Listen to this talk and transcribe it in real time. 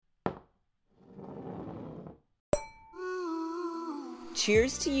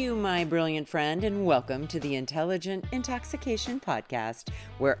Cheers to you, my brilliant friend, and welcome to the Intelligent Intoxication Podcast,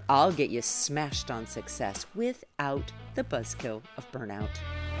 where I'll get you smashed on success without the buzzkill of burnout.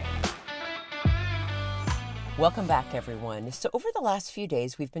 Welcome back, everyone. So over the last few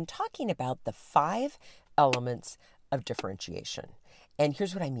days, we've been talking about the 5 elements of differentiation. And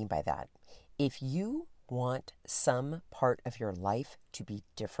here's what I mean by that. If you want some part of your life to be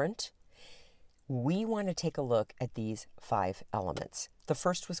different, we want to take a look at these 5 elements. The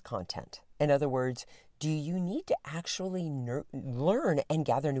first was content. In other words, do you need to actually learn and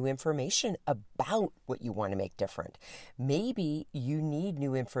gather new information about what you want to make different? Maybe you need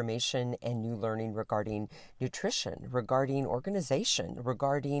new information and new learning regarding nutrition, regarding organization,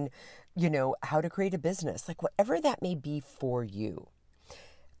 regarding, how to create a business, like whatever that may be for you.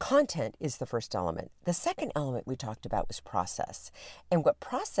 Content is the first element. The second element we talked about was process. And what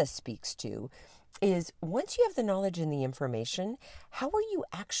process speaks to is once you have the knowledge and the information, how are you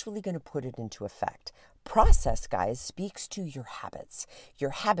actually going to put it into effect? Process, guys, speaks to your habits,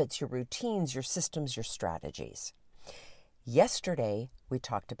 your routines, your systems, your strategies. Yesterday, we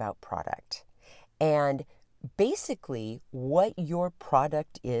talked about product. And basically, what your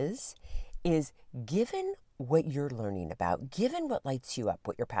product is given what you're learning about, given what lights you up,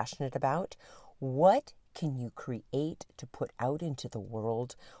 what you're passionate about, what can you create to put out into the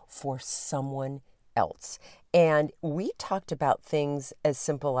world for someone else? And we talked about things as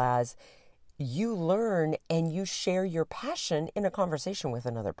simple as you learn and you share your passion in a conversation with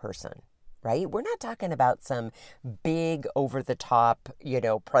another person, right? We're not talking about some big over-the-top,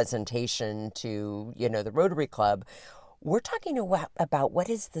 presentation to, the Rotary Club. We're talking about what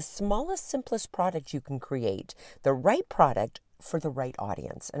is the smallest, simplest product you can create, the right product for the right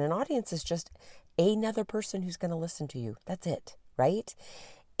audience. And an audience is just another person who's going to listen to you. That's it, right?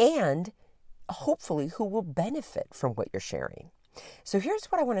 And hopefully who will benefit from what you're sharing. So here's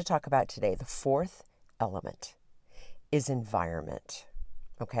what I want to talk about today. The fourth element is environment,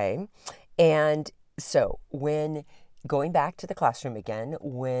 okay? And so going back to the classroom again,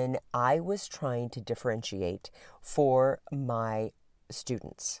 when I was trying to differentiate for my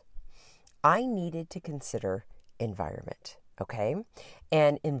students, I needed to consider environment, okay?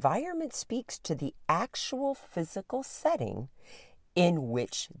 And environment speaks to the actual physical setting in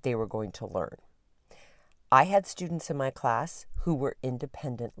which they were going to learn. I had students in my class who were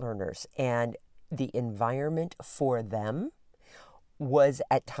independent learners, and the environment for them was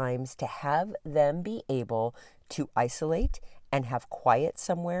at times to have them be able to isolate and have quiet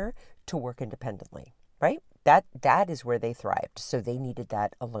somewhere to work independently, right? That is where they thrived. So they needed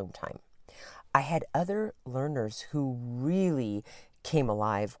that alone time. I had other learners who really came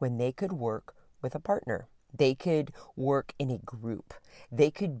alive when they could work with a partner. They could work in a group. They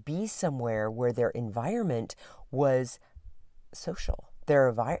could be somewhere where their environment was social. Their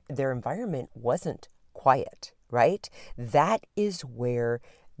environment wasn't quiet, right? That is where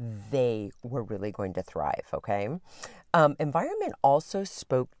they were really going to thrive, okay? Environment also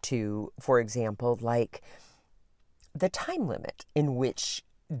spoke to, for example, like the time limit in which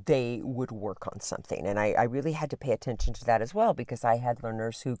they would work on something. And I really had to pay attention to that as well, because I had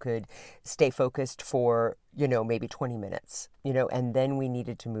learners who could stay focused for, maybe 20 minutes, and then we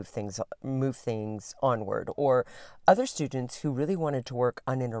needed to move things onward. Or other students who really wanted to work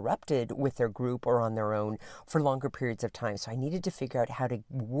uninterrupted with their group or on their own for longer periods of time. So I needed to figure out how to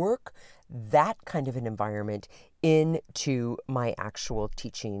work that kind of an environment into my actual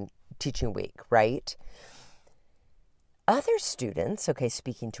teaching week, right? Other students,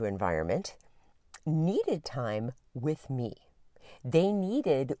 speaking to environment, needed time with me. They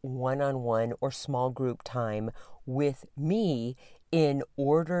needed one-on-one or small group time with me in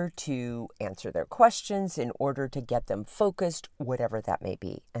order to answer their questions, in order to get them focused, whatever that may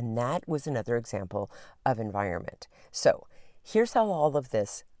be. And that was another example of environment. So here's how all of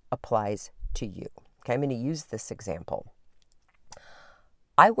this applies to you. Okay, I'm going to use this example.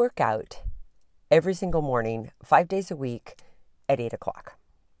 I work out every single morning, 5 days a week at 8 o'clock.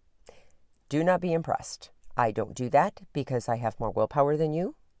 Do not be impressed. I don't do that because I have more willpower than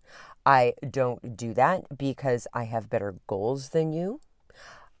you. I don't do that because I have better goals than you.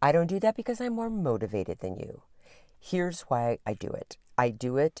 I don't do that because I'm more motivated than you. Here's why I do it. I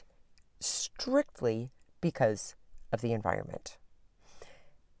do it strictly because of the environment.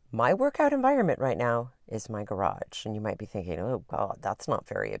 My workout environment right now is my garage. And you might be thinking, oh God, that's not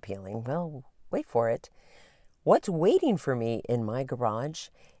very appealing. Well, wait for it. What's waiting for me in my garage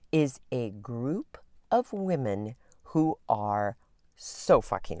is a group of women who are so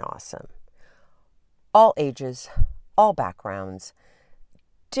fucking awesome. All ages, all backgrounds,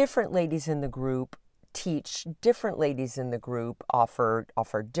 different ladies in the group, teach, different ladies in the group offer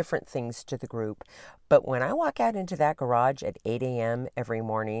different things to the group. But when I walk out into that garage at 8 a.m. every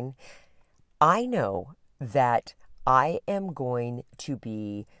morning, I know that I am going to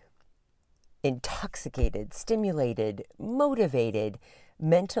be intoxicated, stimulated, motivated,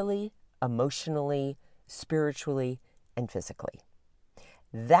 mentally, emotionally, spiritually, and physically.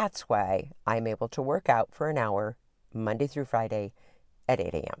 That's why I'm able to work out for an hour Monday through Friday at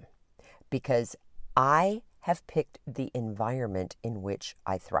 8 a.m. because I have picked the environment in which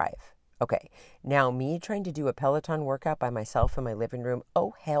I thrive. Okay, now me trying to do a Peloton workout by myself in my living room,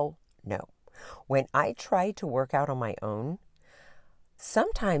 oh hell no. When I try to work out on my own,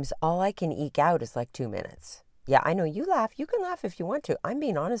 sometimes all I can eke out is like 2 minutes. Yeah, I know you laugh. You can laugh if you want to. I'm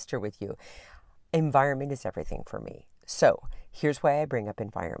being honest here with you. Environment is everything for me. So here's why I bring up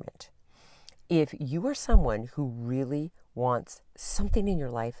environment. If you are someone who really wants something in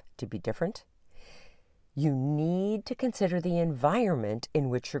your life to be different, you need to consider the environment in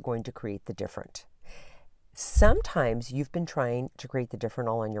which you're going to create the different. Sometimes you've been trying to create the different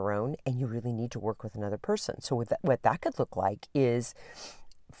all on your own, and you really need to work with another person. So what that could look like is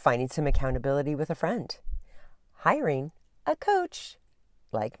finding some accountability with a friend, hiring a coach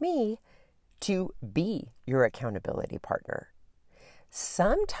like me to be your accountability partner.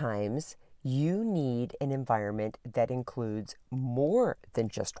 Sometimes you need an environment that includes more than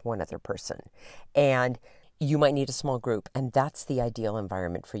just one other person. And you might need a small group, and that's the ideal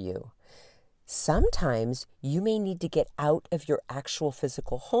environment for you. Sometimes you may need to get out of your actual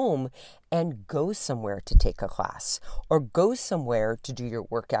physical home and go somewhere to take a class, or go somewhere to do your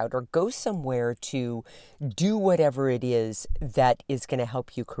workout, or go somewhere to do whatever it is that is going to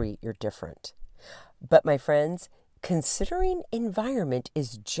help you create your different. But my friends, considering environment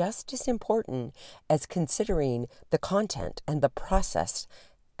is just as important as considering the content and the process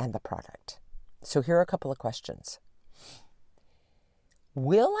and the product. So here are a couple of questions.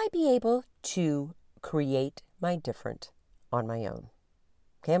 Will I be able to create my different on my own?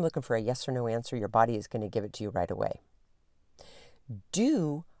 Okay, I'm looking for a yes or no answer. Your body is going to give it to you right away.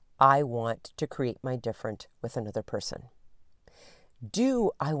 Do I want to create my different with another person?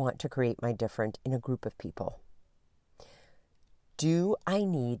 Do I want to create my different in a group of people? Do I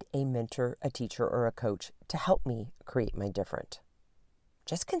need a mentor, a teacher, or a coach to help me create my different?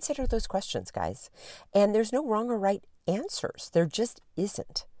 Just consider those questions, guys. And there's no wrong or right answers. There just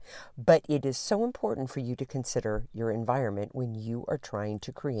isn't. But it is so important for you to consider your environment when you are trying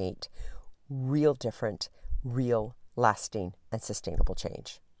to create real different, real lasting, and sustainable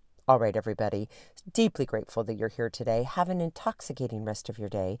change. All right, everybody, deeply grateful that you're here today. Have an intoxicating rest of your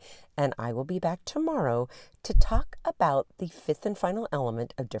day, and I will be back tomorrow to talk about the fifth and final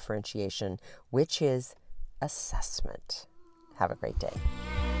element of differentiation, which is assessment. Have a great day.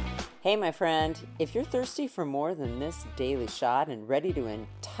 Hey, my friend, if you're thirsty for more than this daily shot and ready to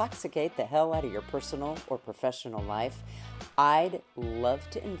intoxicate the hell out of your personal or professional life, I'd love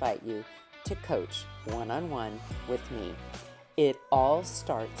to invite you to coach one-on-one with me. It all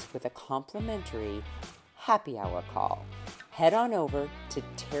starts with a complimentary happy hour call. Head on over to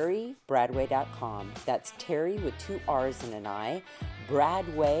terrybradway.com. That's Terry with 2 R's and an I.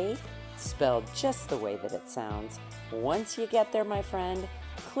 Bradway, spelled just the way that it sounds. Once you get there, my friend,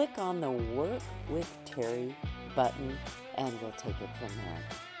 click on the Work with Terry button and we'll take it from there.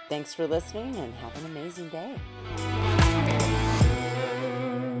 Thanks for listening and have an amazing day.